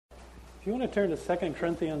If you want to turn to 2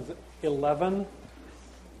 Corinthians 11,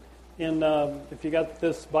 if you got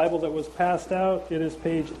this Bible that was passed out, it is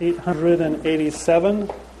page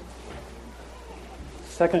 887.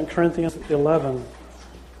 2 Corinthians 11.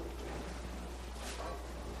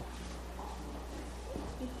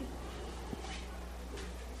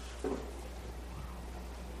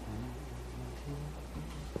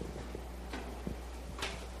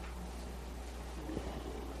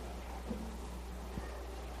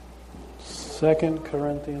 Second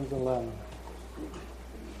Corinthians 11.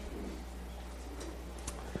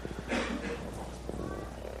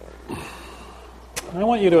 I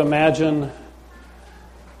want you to imagine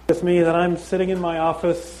with me that I'm sitting in my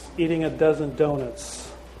office eating a dozen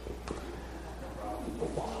donuts.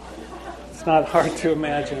 It's not hard to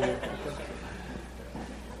imagine.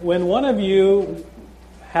 When one of you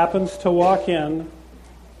happens to walk in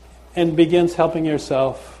and begins helping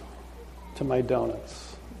yourself to my donuts,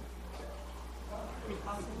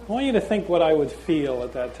 I want you to think what I would feel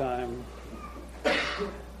at that time.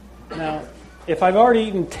 Now, if I've already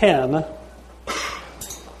eaten 10,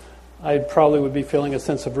 I probably would be feeling a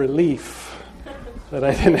sense of relief that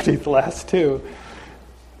I didn't eat the last two.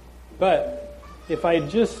 But if I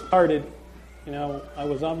just started, I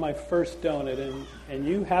was on my first donut and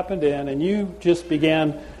you happened in and you just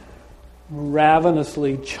began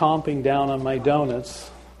ravenously chomping down on my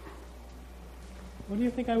donuts, what do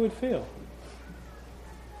you think I would feel?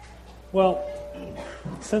 Well,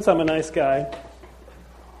 since I'm a nice guy,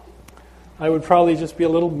 I would probably just be a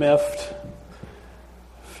little miffed,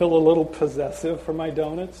 feel a little possessive for my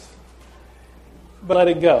donuts, but let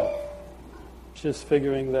it go, just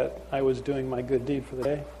figuring that I was doing my good deed for the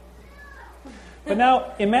day. But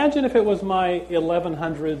now, imagine if it was my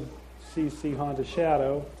 1100cc Honda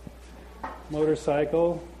Shadow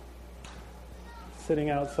motorcycle sitting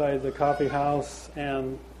outside the coffee house,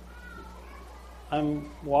 and I'm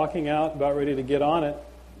walking out, about ready to get on it,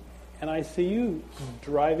 and I see you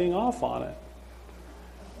driving off on it.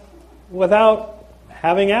 Without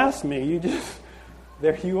having asked me,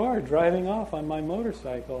 there you are, driving off on my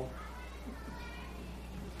motorcycle.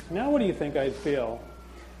 Now what do you think I'd feel?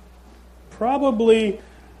 Probably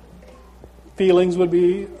feelings would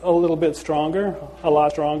be a little bit stronger, a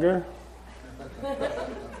lot stronger.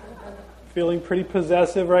 Feeling pretty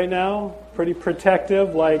possessive right now, pretty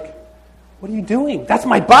protective, like, what are you doing? That's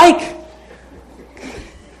my bike!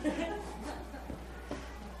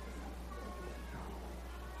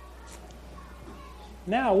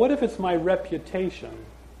 Now, what if it's my reputation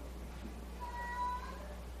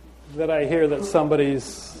that I hear that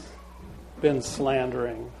somebody's been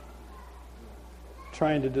slandering,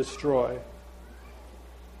 trying to destroy?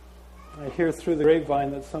 I hear through the grapevine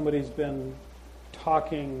that somebody's been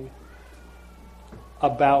talking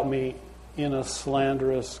about me in a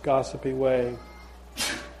slanderous, gossipy way.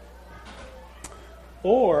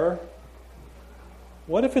 Or,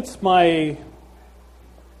 what if it's my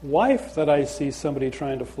wife that I see somebody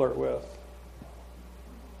trying to flirt with?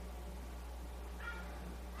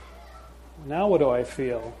 Now what do I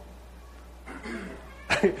feel?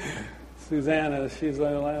 Susanna, she's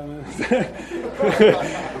like,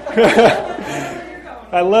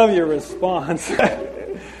 I love your response.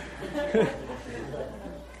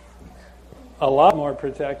 A lot more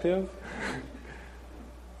protective,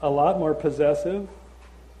 a lot more possessive,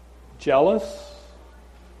 jealous.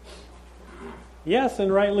 Yes,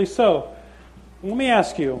 and rightly so. Let me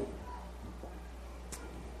ask you,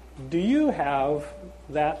 do you have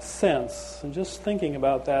that sense, and just thinking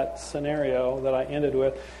about that scenario that I ended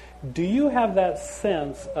with, do you have that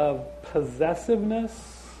sense of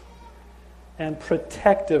possessiveness and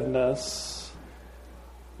protectiveness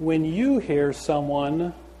when you hear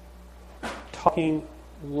someone talking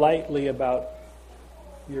lightly about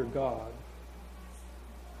your God?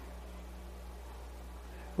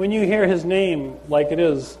 When you hear his name like it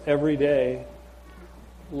is every day,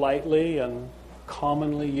 lightly and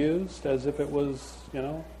commonly used, as if it was,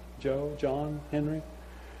 Joe, John, Henry,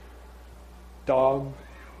 dog,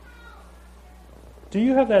 do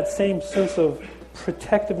you have that same sense of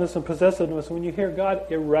protectiveness and possessiveness when you hear God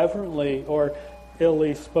irreverently or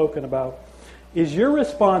illy spoken about? Is your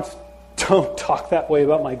response, don't talk that way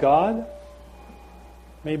about my God?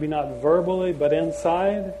 Maybe not verbally, but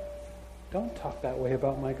inside, don't talk that way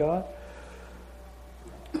about my God.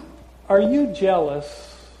 Are you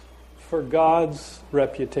jealous for God's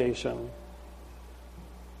reputation?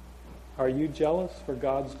 Are you jealous for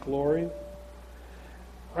God's glory?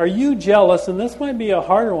 Are you jealous, and this might be a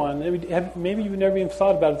harder one, maybe you've never even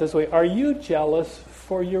thought about it this way, are you jealous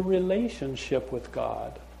for your relationship with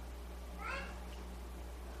God?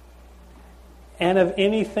 and of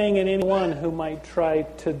anything and anyone who might try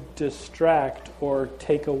to distract or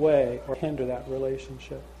take away or hinder that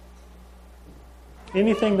relationship.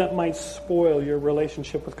 Anything that might spoil your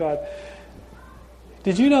relationship with God.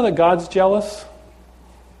 Did you know that God's jealous?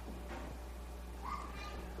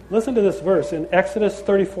 Listen to this verse in Exodus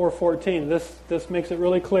 34:14. This makes it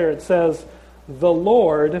really clear. It says, "The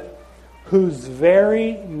Lord, whose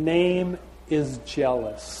very name is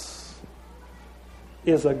jealous,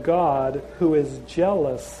 is a God who is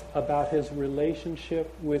jealous about his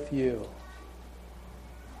relationship with you."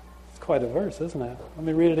 It's quite a verse, isn't it? Let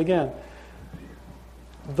me read it again.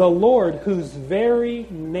 "The Lord, whose very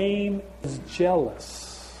name is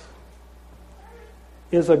jealous,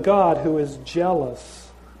 is a God who is jealous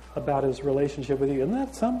about his relationship with you." Isn't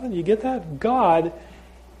that something? You get that? God,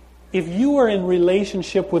 if you are in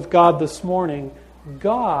relationship with God this morning,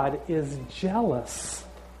 God is jealous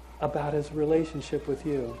about his relationship with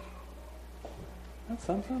you. That's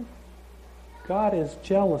something. God is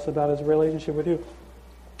jealous about his relationship with you.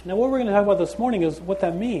 Now, what we're going to talk about this morning is what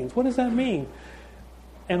that means. What does that mean?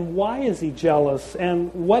 And why is he jealous?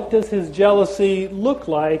 And what does his jealousy look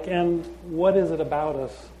like? And what is it about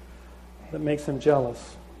us that makes him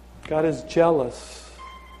jealous? God is jealous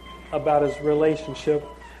about his relationship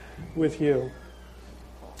with you.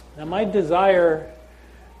 Now, my desire,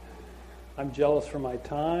 I'm jealous for my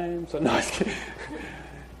time. So, no, I was kidding.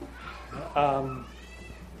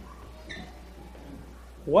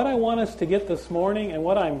 What I want us to get this morning, and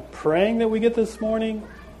what I'm praying that we get this morning,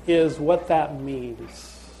 is what that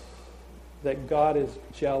means. That God is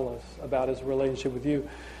jealous about his relationship with you.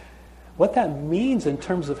 What that means in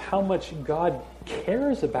terms of how much God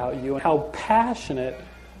cares about you and how passionate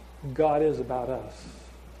God is about us.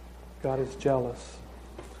 God is jealous.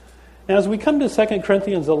 Now, as we come to 2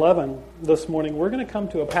 Corinthians 11 this morning, we're going to come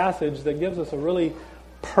to a passage that gives us a really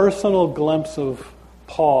personal glimpse of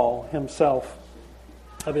Paul himself,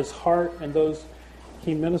 of his heart and those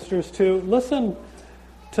he ministers to. Listen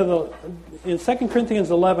to in 2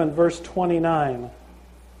 Corinthians 11, verse 29.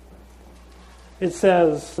 It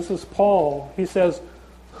says, this is Paul, he says,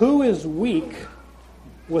 "Who is weak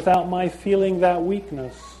without my feeling that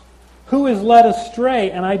weakness? Who is led astray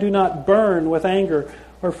and I do not burn with anger?"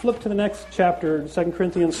 Or flip to the next chapter, 2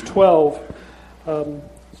 Corinthians 12,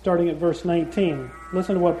 starting at verse 19.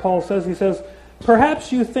 Listen to what Paul says. He says,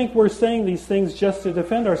 "Perhaps you think we're saying these things just to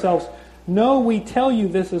defend ourselves. No, we tell you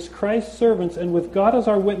this as Christ's servants, and with God as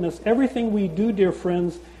our witness, everything we do, dear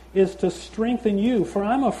friends, is to strengthen you. For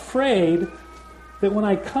I'm afraid that when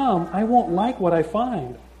I come, I won't like what I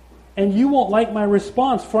find. And you won't like my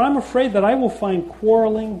response, for I'm afraid that I will find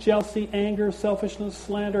quarreling, jealousy, anger, selfishness,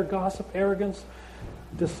 slander, gossip, arrogance,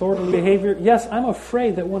 disorderly behavior. Yes, I'm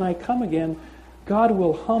afraid that when I come again, God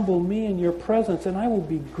will humble me in your presence, and I will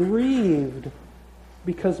be grieved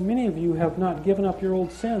because many of you have not given up your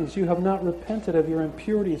old sins. You have not repented of your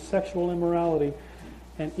impurity, sexual immorality,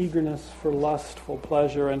 and eagerness for lustful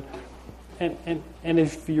pleasure." And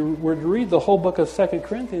if you were to read the whole book of 2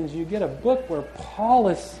 Corinthians, you get a book where Paul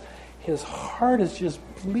his heart is just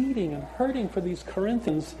bleeding and hurting for these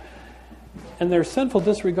Corinthians and their sinful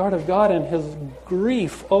disregard of God and his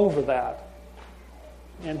grief over that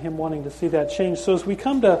and him wanting to see that change. So as we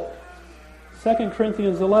come to 2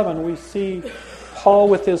 Corinthians 11, we see Paul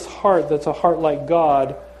with his heart that's a heart like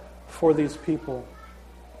God for these people.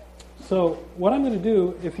 So what I'm going to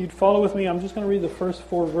do, if you'd follow with me, I'm just going to read the first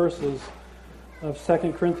 4 verses of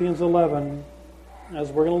 2 Corinthians 11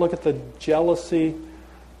 as we're going to look at the jealousy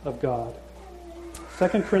of God.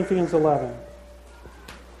 2 Corinthians 11.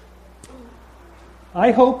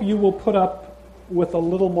 "I hope you will put up with a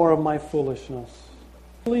little more of my foolishness.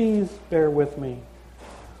 Please bear with me.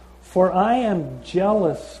 For I am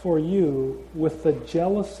jealous for you with the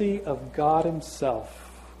jealousy of God himself."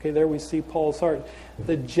 Okay, there we see Paul's heart.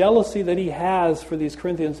 The jealousy that he has for these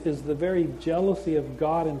Corinthians is the very jealousy of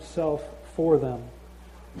God himself for them.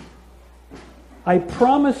 "I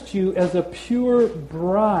promised you as a pure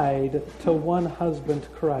bride to one husband,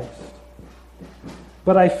 Christ.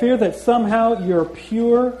 But I fear that somehow your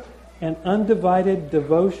pure and undivided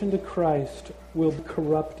devotion to Christ will be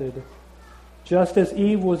corrupted. Just as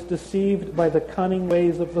Eve was deceived by the cunning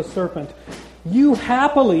ways of the serpent, you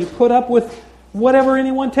happily put up with whatever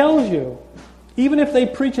anyone tells you, even if they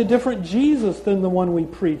preach a different Jesus than the one we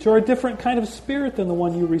preach, or a different kind of spirit than the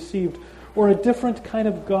one you received, or a different kind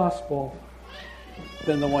of gospel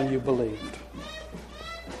than the one you believed."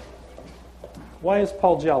 Why is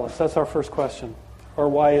Paul jealous? That's our first question. Or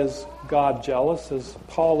why is God jealous? As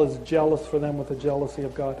Paul is jealous for them with the jealousy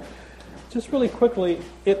of God. Just really quickly,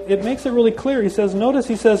 it makes it really clear. He says,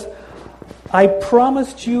 I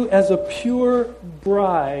promised you as a pure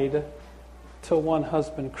bride to one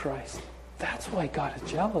husband, Christ. That's why God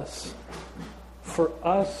is jealous. For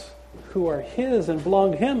us who are His and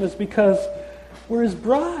belong to Him is because we're His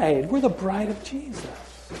bride. We're the bride of Jesus.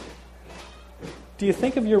 Do you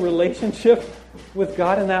think of your relationship with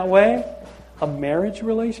God in that way? A marriage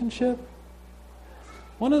relationship?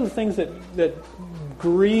 One of the things that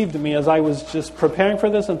grieved me as I was just preparing for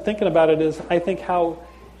this and thinking about it is I think how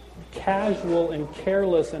casual and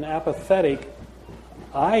careless and apathetic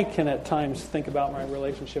I can at times think about my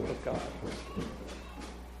relationship with God.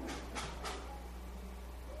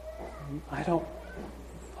 I don't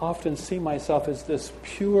often see myself as this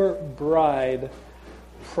pure bride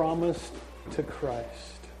promised to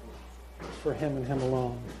Christ for Him and Him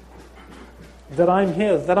alone. That I'm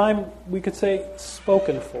His, that I'm, we could say,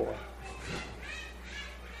 spoken for.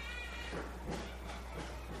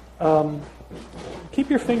 Keep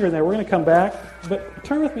your finger in there. We're going to come back. But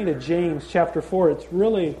turn with me to James chapter 4. It's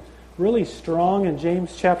really, really strong in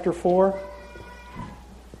James chapter 4.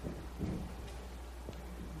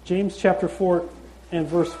 James chapter 4 and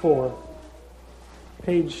verse 4.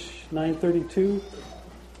 Page 932.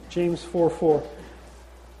 James 4:4.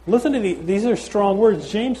 Listen to these are strong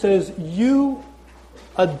words. James says, "You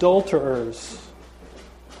adulterers,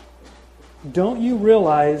 don't you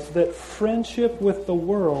realize that friendship with the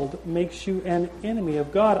world makes you an enemy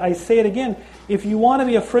of God?" I say it again. If you want to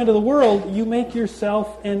be a friend of the world, you make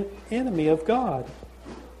yourself an enemy of God.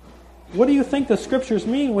 What do you think the Scriptures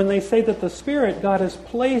mean when they say that the Spirit God has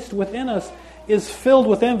placed within us is filled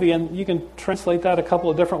with envy? And you can translate that a couple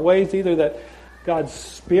of different ways. Either that God's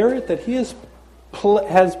Spirit that He has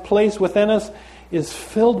placed within us is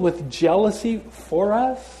filled with jealousy for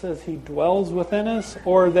us as He dwells within us,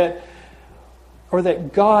 or that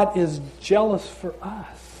God is jealous for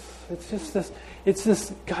us. It's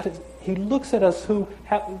this God. He looks at us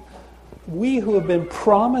we who have been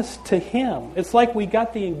promised to Him. It's like we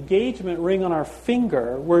got the engagement ring on our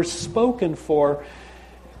finger. We're spoken for,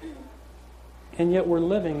 and yet we're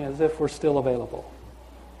living as if we're still available.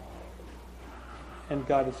 And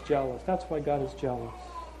God is jealous. That's why God is jealous.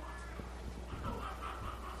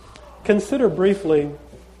 Consider briefly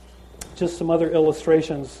just some other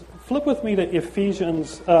illustrations. Flip with me to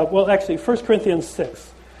Ephesians, 1 Corinthians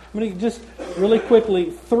 6. I'm going to just really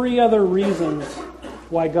quickly, 3 other reasons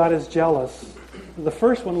why God is jealous. The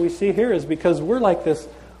first one we see here is because we're like this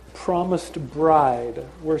promised bride.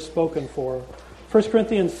 We're spoken for. 1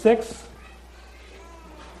 Corinthians 6,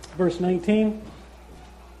 verse 19.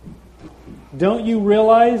 Don't you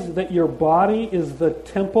realize that your body is the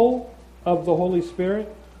temple of the Holy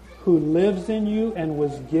Spirit who lives in you and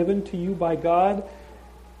was given to you by God?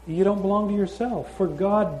 You don't belong to yourself, for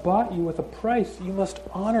God bought you with a price. You must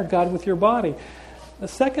honor God with your body. The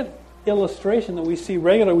second illustration that we see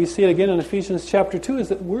regularly, we see it again in Ephesians chapter 2, is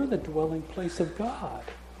that we're the dwelling place of God.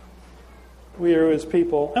 We are His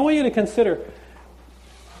people. I want you to consider,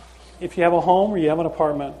 if you have a home or you have an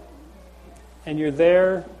apartment, and you're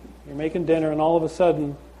there, you're making dinner, and all of a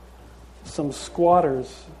sudden, some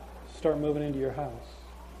squatters start moving into your house.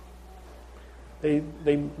 They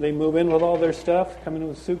move in with all their stuff, come in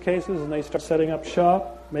with suitcases, and they start setting up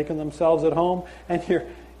shop, making themselves at home. And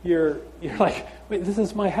you're like, wait, this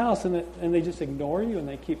is my house, and they just ignore you, and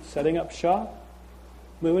they keep setting up shop,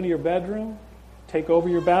 move into your bedroom, take over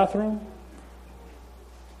your bathroom.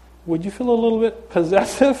 Would you feel a little bit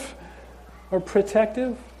possessive or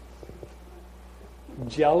protective?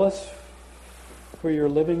 Jealous for your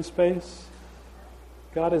living space?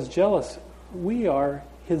 God is jealous. We are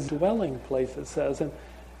His dwelling place, it says. And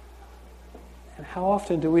how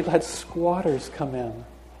often do we let squatters come in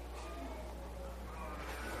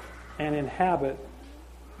and inhabit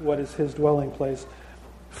what is His dwelling place?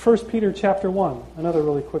 1 Peter chapter 1, another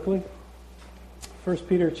really quickly. 1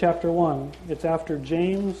 Peter chapter 1, it's after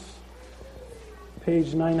James,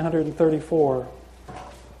 page 934.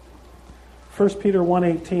 1 Peter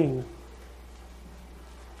 1:18.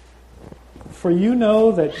 For you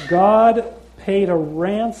know that God paid a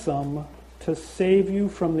ransom to save you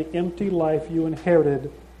from the empty life you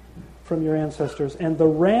inherited from your ancestors. And the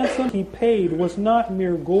ransom He paid was not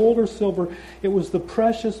mere gold or silver. It was the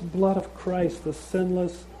precious blood of Christ, the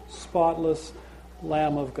sinless, spotless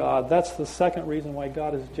Lamb of God. That's the second reason why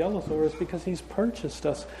God is jealous over us, because He's purchased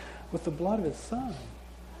us with the blood of His Son.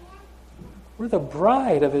 We're the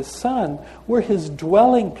bride of His Son. We're His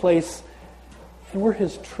dwelling place, and we're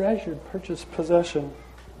His treasured, purchased possession.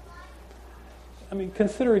 I mean,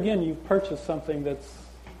 consider again, you've purchased something that's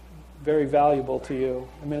very valuable to you.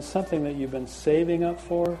 I mean, it's something that you've been saving up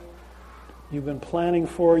for, you've been planning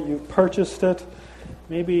for, you've purchased it.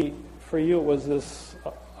 Maybe For you, it was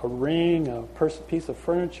a ring, piece of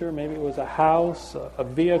furniture. Maybe it was a house, a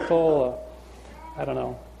vehicle. I don't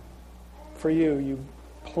know. For you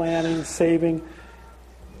planning, saving,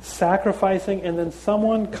 sacrificing, and then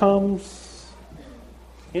someone comes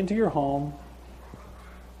into your home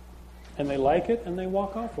and they like it and they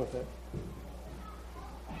walk off with it.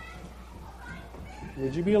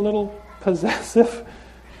 Would you be a little possessive,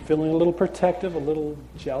 feeling a little protective, a little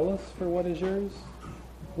jealous for what is yours?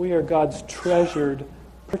 We are God's treasured,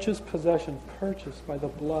 purchased possession, purchased by the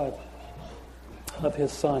blood of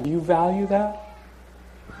His Son. Do you value that?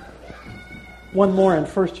 One more in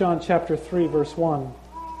 1 John chapter 3, verse 1.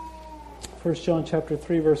 1 John chapter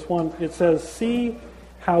 3, verse 1, it says, "See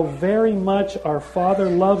how very much our Father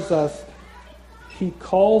loves us. He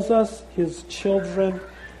calls us His children,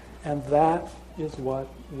 and that is what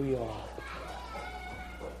we are."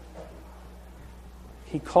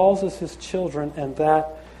 He calls us His children, and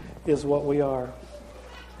that is what we are.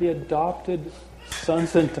 The adopted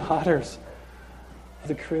sons and daughters of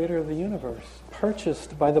the Creator of the universe,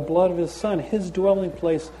 purchased by the blood of His Son, His dwelling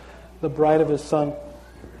place, the bride of His Son.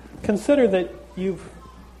 Consider that you've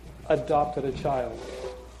adopted a child.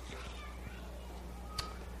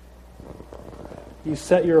 You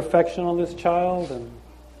set your affection on this child and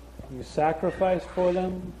you sacrifice for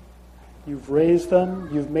them. You've raised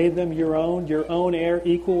them. You've made them your own heir,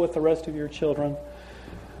 equal with the rest of your children.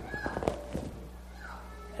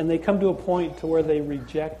 And they come to a point to where they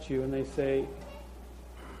reject you and they say,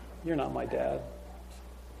 "You're not my dad.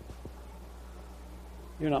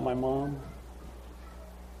 You're not my mom."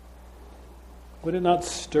 Would it not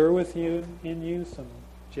stir in you some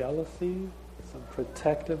jealousy, some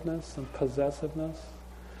protectiveness, some possessiveness?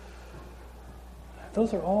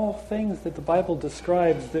 Those are all things that the Bible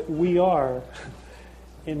describes that we are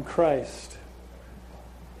in Christ.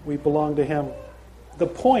 We belong to Him. The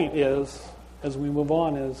point is, as we move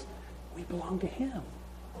on, is we belong to Him.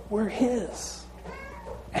 We're His.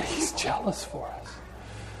 And He's jealous for us.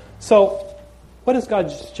 So, what does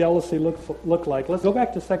God's jealousy look like? Let's go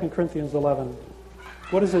back to 2 Corinthians 11.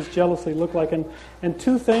 What does His jealousy look like? And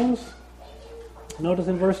two things. Notice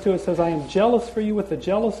in verse 2 it says, "I am jealous for you with the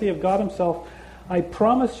jealousy of God Himself. I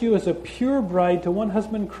promise you as a pure bride to one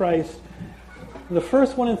husband, Christ." The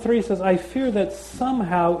first one in 3 says, "I fear that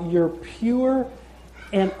somehow your pure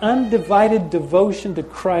and undivided devotion to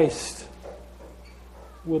Christ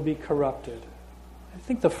will be corrupted." I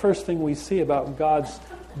think the first thing we see about God's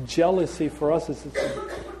jealousy for us is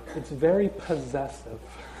it's very possessive.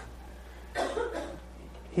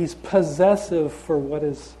 He's possessive for what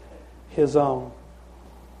is His own.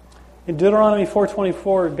 In Deuteronomy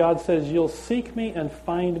 4:24, God says, "You'll seek me and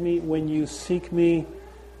find me when you seek me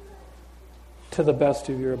to the best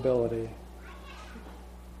of your ability."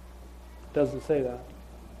 It doesn't say that.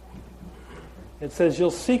 It says, "You'll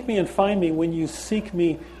seek me and find me when you seek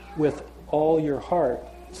me with all your heart."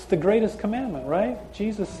 It's the greatest commandment, right?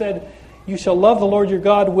 Jesus said, "You shall love the Lord your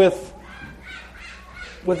God with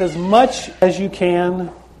as much as you can,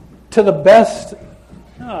 to the best,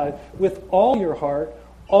 with all your heart,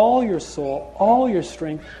 all your soul, all your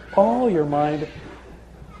strength, all your mind."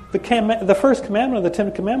 The first commandment of the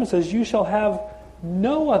 10 Commandments says, "You shall have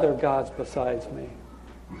no other gods besides me."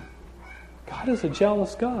 God is a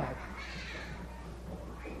jealous God.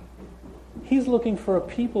 He's looking for a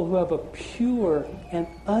people who have a pure and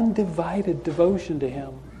undivided devotion to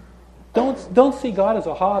Him. Don't see God as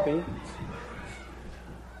a hobby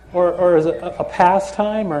or as a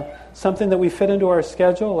pastime or something that we fit into our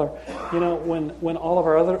schedule, or when all of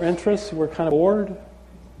our other interests we're kind of bored.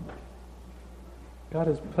 God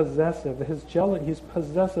is possessive. He's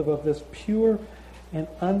possessive of this pure and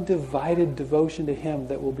undivided devotion to Him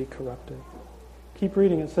that will be corrupted. Keep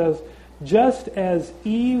reading. It says, "Just as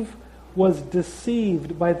Eve was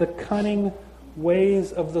deceived by the cunning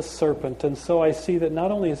ways of the serpent." And so I see that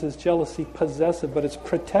not only is His jealousy possessive, but it's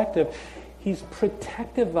protective. He's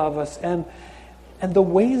protective of us, and the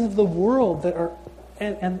ways of the world that are,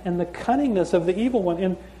 and the cunningness of the evil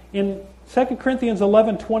one. In 2 Corinthians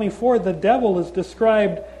 11:24, the devil is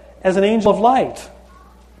described as an angel of light.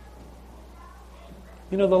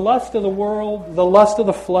 The lust of the world, the lust of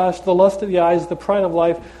the flesh, the lust of the eyes, the pride of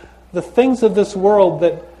life, the things of this world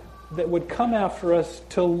that would come after us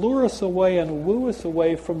to lure us away and woo us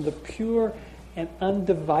away from the pure and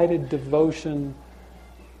undivided devotion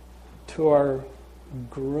to our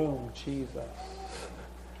groom, Jesus.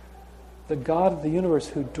 The God of the universe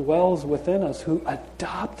who dwells within us, who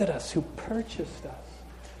adopted us, who purchased us.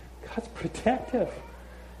 God's protective.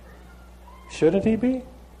 Shouldn't He be?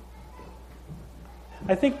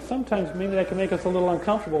 I think sometimes maybe that can make us a little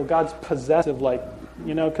uncomfortable. God's possessive, like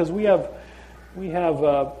because we have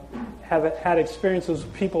had experiences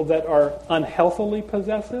with people that are unhealthily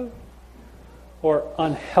possessive or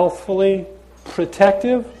unhealthfully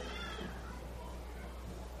protective.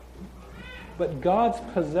 But God's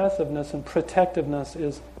possessiveness and protectiveness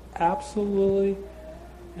is absolutely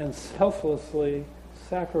and selflessly,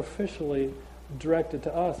 sacrificially directed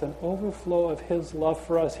to us, an overflow of His love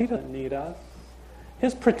for us. He doesn't need us.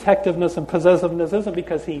 His protectiveness and possessiveness isn't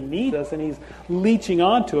because He needs us and He's leeching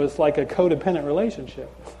onto us like a codependent relationship.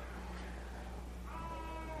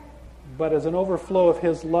 But as an overflow of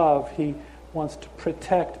His love, He wants to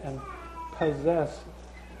protect and possess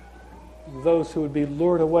those who would be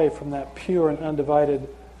lured away from that pure and undivided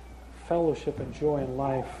fellowship and joy and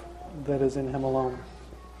life that is in Him alone.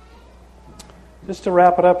 Just to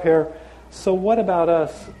wrap it up here, so what about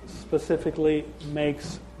us specifically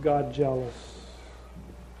makes God jealous?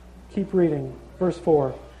 Keep reading. Verse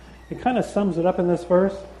 4. It kind of sums it up in this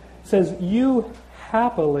verse. It says, you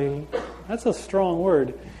happily, that's a strong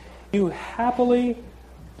word, you happily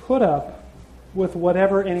put up with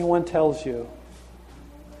whatever anyone tells you.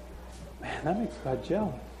 Man, that makes God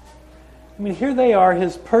jealous. I mean, here they are,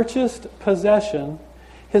 His purchased possession,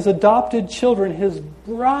 His adopted children, His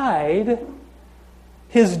bride,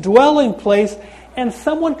 His dwelling place, and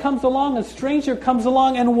someone comes along, a stranger comes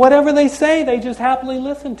along, and whatever they say, they just happily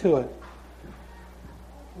listen to it.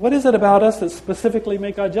 What is it about us that specifically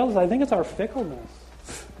make God jealous? I think it's our fickleness.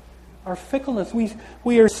 Our fickleness.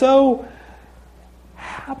 We are so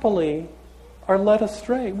happily are led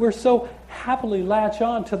astray. We're so happily latch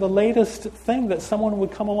on to the latest thing that someone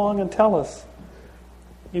would come along and tell us.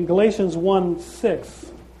 In Galatians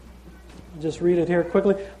 1:6, I'll just read it here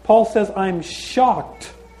quickly. Paul says, I'm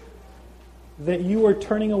shocked that you are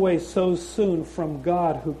turning away so soon from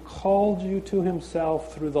God who called you to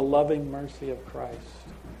Himself through the loving mercy of Christ.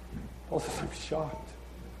 Paul says, I'm shocked.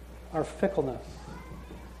 Our fickleness.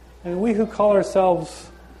 And we who call ourselves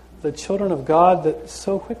the children of God, that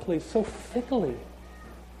so quickly, so fickly,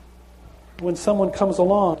 when someone comes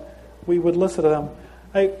along, we would listen to them.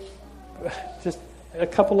 Just a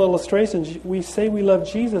couple illustrations. We say we love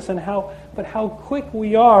Jesus, but how quick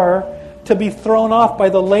we are to be thrown off by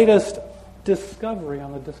the latest discovery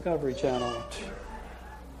on the Discovery Channel.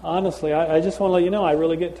 Honestly, I just want to let you know, I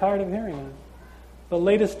really get tired of hearing it. The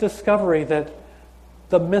latest discovery that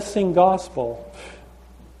the missing gospel,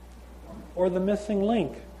 or the missing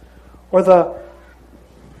link, or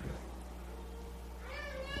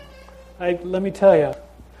let me tell you,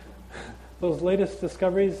 those latest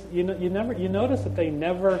discoveries, you notice that they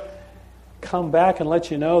never come back and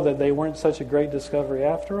let you know that they weren't such a great discovery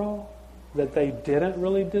after all, that they didn't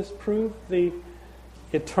really disprove the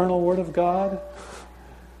eternal Word of God.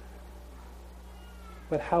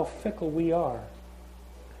 But how fickle we are.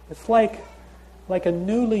 It's like a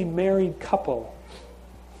newly married couple,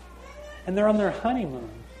 and they're on their honeymoon.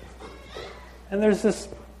 And there's this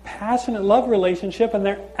passionate love relationship, and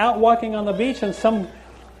they're out walking on the beach, and some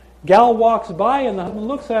gal walks by, and the husband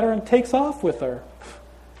looks at her and takes off with her.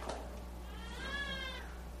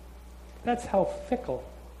 That's how fickle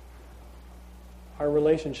our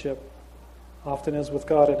relationship often is with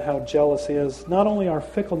God, and how jealous He is. Not only our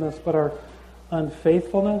fickleness, but our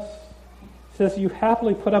unfaithfulness. It says, you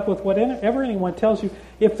happily put up with whatever anyone tells you.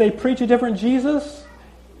 If they preach a different Jesus,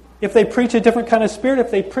 if they preach a different kind of spirit,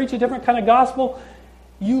 if they preach a different kind of gospel,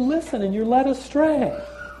 you listen and you're led astray.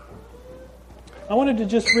 I wanted to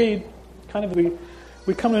just read,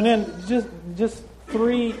 we come to an end, just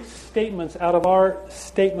 3 statements out of our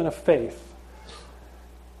statement of faith.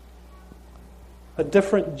 A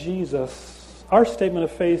different Jesus. Our statement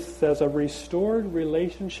of faith says a restored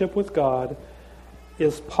relationship with God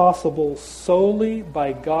is possible solely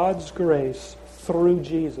by God's grace through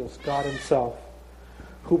Jesus, God Himself,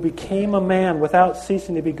 who became a man without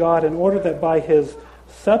ceasing to be God, in order that by His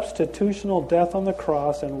substitutional death on the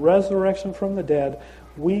cross and resurrection from the dead,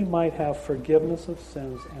 we might have forgiveness of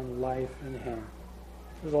sins and life in Him.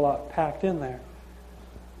 There's a lot packed in there.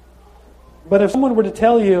 But if someone were to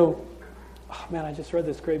tell you, oh man, I just read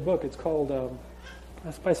this great book. It's called,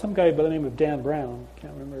 it's by some guy by the name of Dan Brown.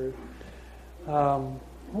 Can't remember.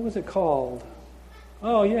 What was it called?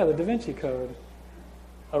 Oh yeah, The Da Vinci Code.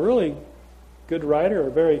 A really good writer,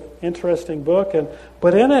 a very interesting book.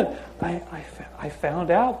 But in it, I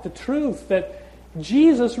found out the truth that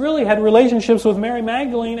Jesus really had relationships with Mary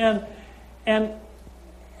Magdalene, and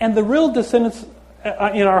the real descendants,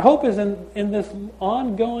 in our hope is in this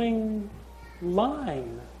ongoing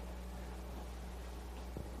line.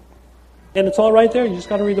 And it's all right there. You just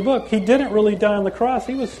got to read the book. He didn't really die on the cross.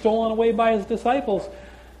 He was stolen away by His disciples.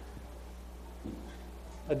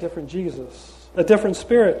 A different Jesus. A different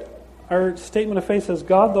spirit. Our statement of faith says,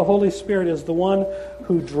 God the Holy Spirit is the one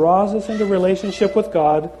who draws us into relationship with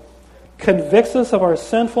God, convicts us of our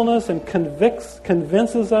sinfulness, and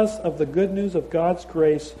convinces us of the good news of God's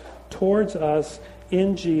grace towards us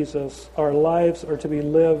in Jesus. Our lives are to be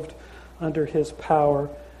lived under His power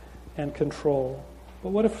and control. But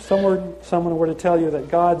what if someone were to tell you that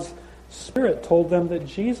God's Spirit told them that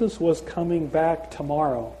Jesus was coming back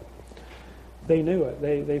tomorrow? They knew it.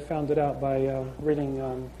 They found it out by reading,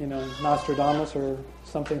 Nostradamus or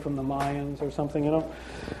something from the Mayans or something,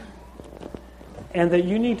 And that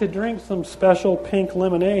you need to drink some special pink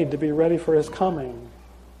lemonade to be ready for His coming.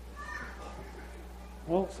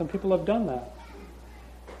 Well, some people have done that.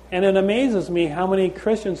 And it amazes me how many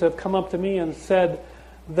Christians have come up to me and said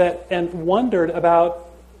that, and wondered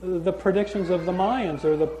about the predictions of the Mayans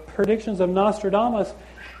or the predictions of Nostradamus,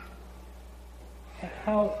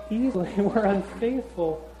 how easily we're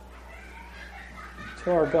unfaithful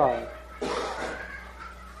to our God.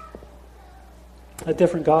 A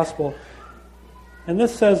different gospel. And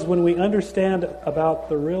this says, when we understand about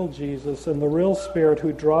the real Jesus and the real Spirit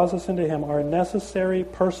who draws us into Him, our necessary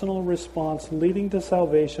personal response leading to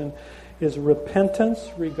salvation is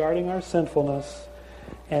repentance regarding our sinfulness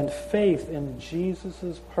and faith in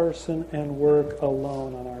Jesus' person and work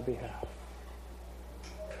alone on our behalf.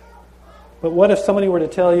 But what if somebody were to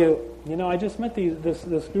tell you, I just met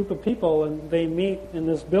this group of people and they meet in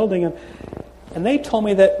this building and they told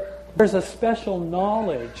me that there's a special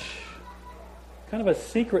knowledge, kind of a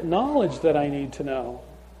secret knowledge that I need to know.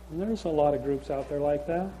 And there's a lot of groups out there like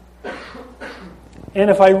that. And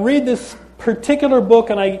if I read this particular book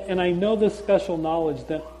and I know this special knowledge,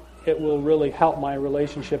 then it will really help my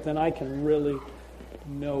relationship. Then I can really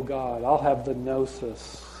know God. I'll have the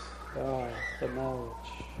gnosis, the knowledge.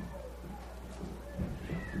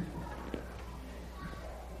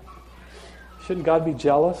 Shouldn't God be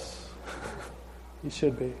jealous? He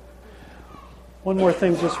should be. One more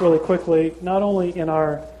thing just really quickly. Not only in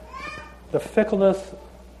the fickleness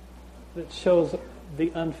that shows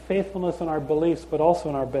the unfaithfulness in our beliefs, but also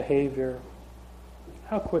in our behavior.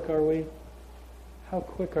 How quick are we? How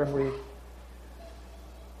quick are we?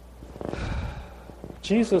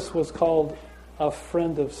 Jesus was called a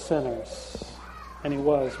friend of sinners. And He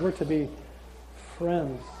was. We're to be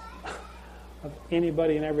friends of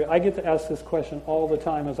anybody and everybody. I get to ask this question all the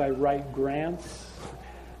time as I write grants.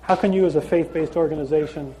 How can you as a faith-based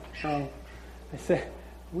organization, I say,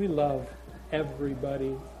 we love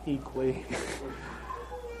everybody equally.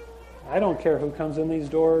 I don't care who comes in these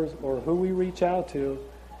doors or who we reach out to.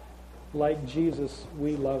 Like Jesus,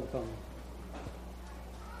 we love them.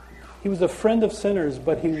 He was a friend of sinners,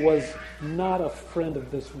 but He was not a friend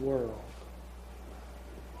of this world.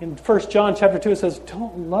 In 1 John chapter 2, it says,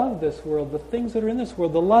 don't love this world, the things that are in this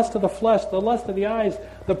world, the lust of the flesh, the lust of the eyes,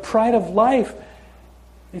 the pride of life.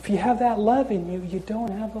 If you have that love in you, you don't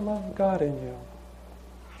have the love of God in you.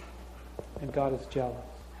 And God is jealous.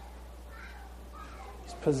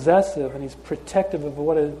 He's possessive and He's protective of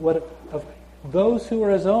of those who are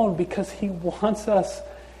His own, because He wants us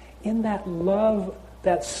in that love,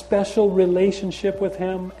 that special relationship with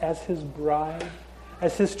Him as His bride,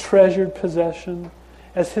 as His treasured possession,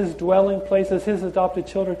 as His dwelling place, as His adopted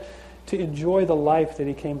children, to enjoy the life that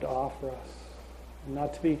He came to offer us. And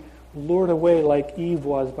not to be lured away like Eve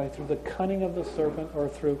was through the cunning of the serpent or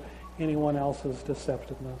through anyone else's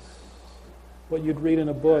deceptiveness. What you'd read in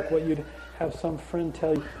a book, what you'd have some friend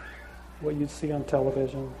tell you, what you'd see on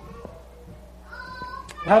television.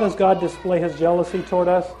 How does God display His jealousy toward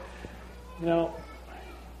us? The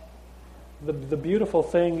beautiful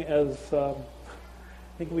thing is, I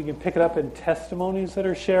think we can pick it up in testimonies that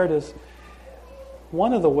are shared, is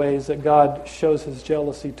one of the ways that God shows His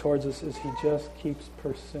jealousy towards us is He just keeps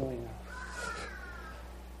pursuing us.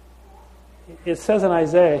 It says in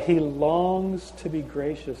Isaiah, He longs to be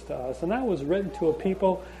gracious to us. And that was written to a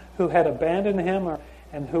people who had abandoned Him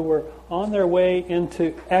and who were on their way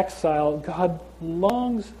into exile. God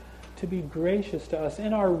longs to be gracious to us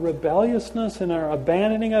in our rebelliousness, in our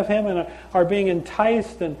abandoning of Him, and our being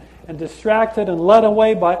enticed and distracted and led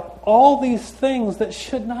away by all these things that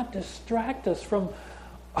should not distract us from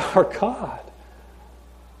our God.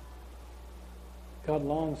 God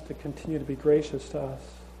longs to continue to be gracious to us.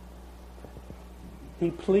 He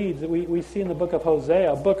pleads, we see in the book of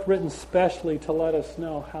Hosea, a book written specially to let us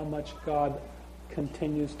know how much God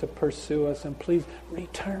continues to pursue us, and please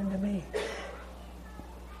return to me.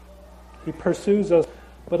 He pursues us,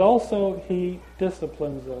 but also He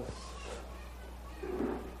disciplines us.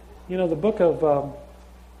 The book of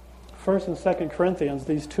 1 and 2 Corinthians,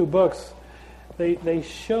 these two books, they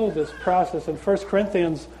show this process. In 1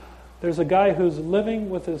 Corinthians, There's a guy who's living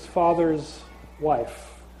with his father's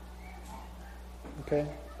wife. Okay?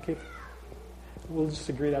 We'll just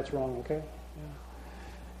agree that's wrong, okay? Yeah.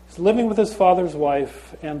 He's living with his father's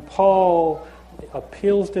wife, and Paul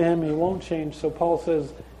appeals to him. He won't change, so Paul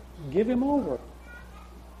says, give him over.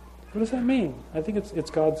 What does that mean? I think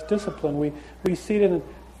it's God's discipline. We see it in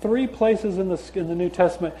 3 places in the New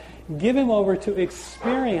Testament. Give him over to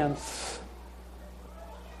experience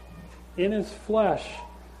in his flesh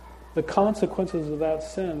the consequences of that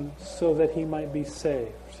sin so that he might be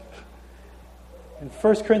saved. In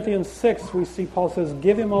 1 Corinthians 6, we see Paul says,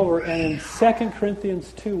 give him over. And in 2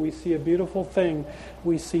 Corinthians 2, we see a beautiful thing.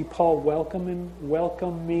 We see Paul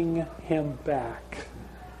welcoming him back.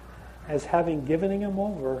 As having given him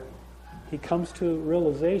over, he comes to a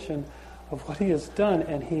realization of what he has done,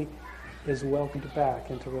 and he is welcomed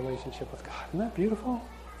back into relationship with God. Isn't that beautiful?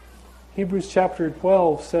 Hebrews chapter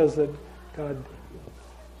 12 says that God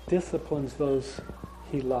disciplines those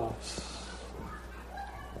he loves.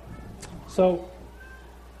 So,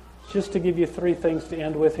 just to give you 3 things to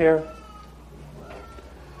end with here.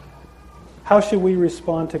 How should we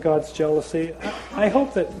respond to God's jealousy? I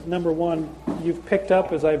hope that, number 1, you've picked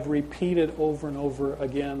up, as I've repeated over and over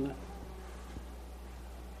again,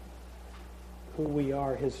 who we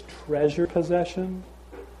are, his treasured possession,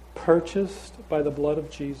 purchased by the blood of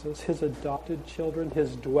Jesus, his adopted children,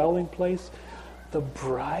 his dwelling place, the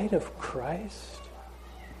bride of Christ.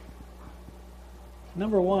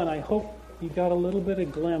 Number 1, I hope you got a little bit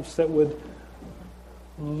of glimpse that would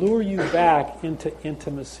lure you back into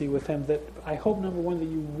intimacy with him. That I hope, number 1, that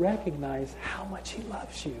you recognize how much he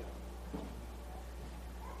loves you.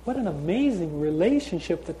 What an amazing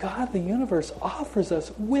relationship that God of the universe offers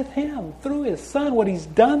us with him through his Son, what he's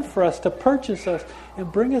done for us to purchase us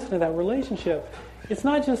and bring us into that relationship. It's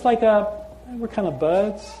not just like we're kind of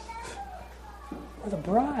buds. We're the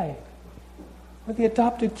bride. We're the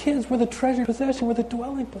adopted kids. We're the treasured possession. We're the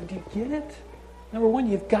dwelling place. Do you get it? Number 1,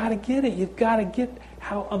 you've got to get it. You've got to get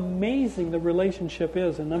how amazing the relationship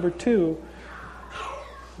is. And number 2,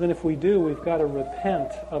 then if we do, we've got to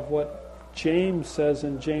repent of what James says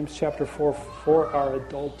in James chapter 4, for our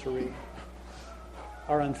adultery,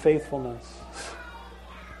 our unfaithfulness.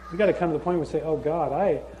 We've got to come to the point where we say, oh God,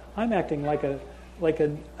 I'm acting like a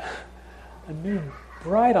new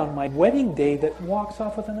bride on my wedding day that walks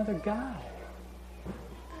off with another guy.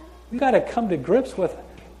 We've got to come to grips with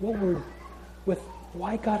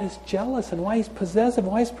why God is jealous and why he's possessive,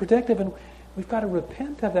 why he's protective, and we've got to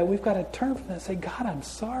repent of that. We've got to turn from that and say, God, I'm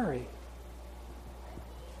sorry.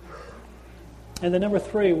 And then number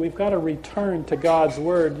 3, we've got to return to God's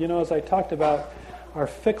Word. You know, as I talked about our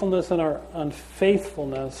fickleness and our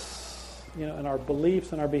unfaithfulness, you know, and our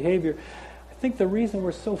beliefs and our behavior, I think the reason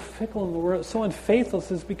we're so fickle and we're so unfaithful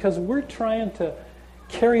is because we're trying to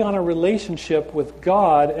carry on a relationship with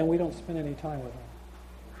God and we don't spend any time with him.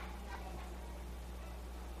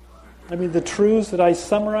 I mean, the truths that I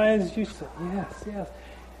summarized, you said, yes.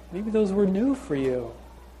 Maybe those were new for you.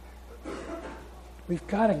 We've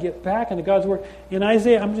got to get back into God's Word. In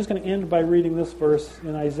Isaiah, I'm just going to end by reading this verse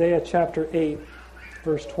in Isaiah chapter 8,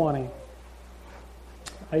 verse 20.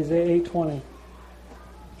 Isaiah 8:20.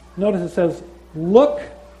 Notice it says, look,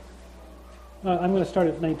 I'm going to start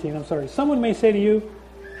at 19, I'm sorry. Someone may say to you,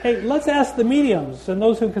 hey, let's ask the mediums and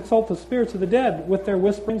those who consult the spirits of the dead. With their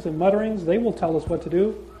whisperings and mutterings, they will tell us what to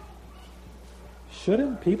do.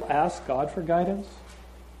 Shouldn't people ask God for guidance?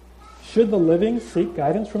 Should the living seek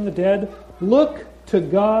guidance from the dead? Look to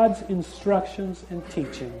God's instructions and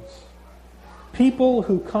teachings. People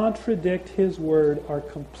who contradict his word are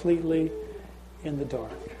completely in the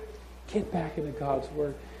dark. Get back into God's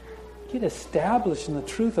Word. Get established in the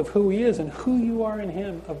truth of who He is and who you are in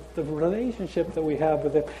Him, of the relationship that we have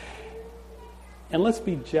with Him. And let's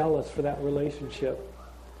be jealous for that relationship.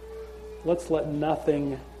 Let's let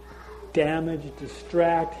nothing damage,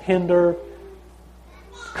 distract, hinder,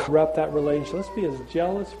 corrupt that relationship. Let's be as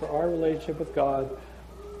jealous for our relationship with God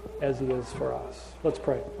as He is for us. Let's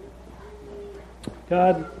pray.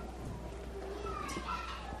 God,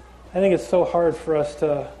 I think it's so hard for us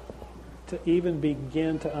to even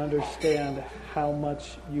begin to understand how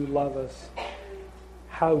much you love us,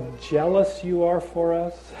 how jealous you are for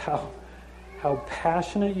us, how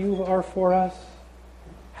passionate you are for us,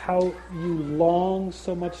 how you long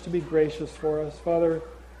so much to be gracious for us. Father,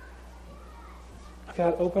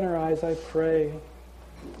 God, open our eyes, I pray.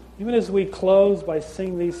 Even as we close by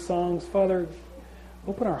singing these songs, Father,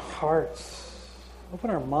 open our hearts, open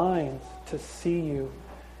our minds to see you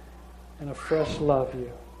and afresh love you.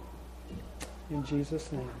 In Jesus'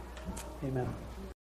 name, amen.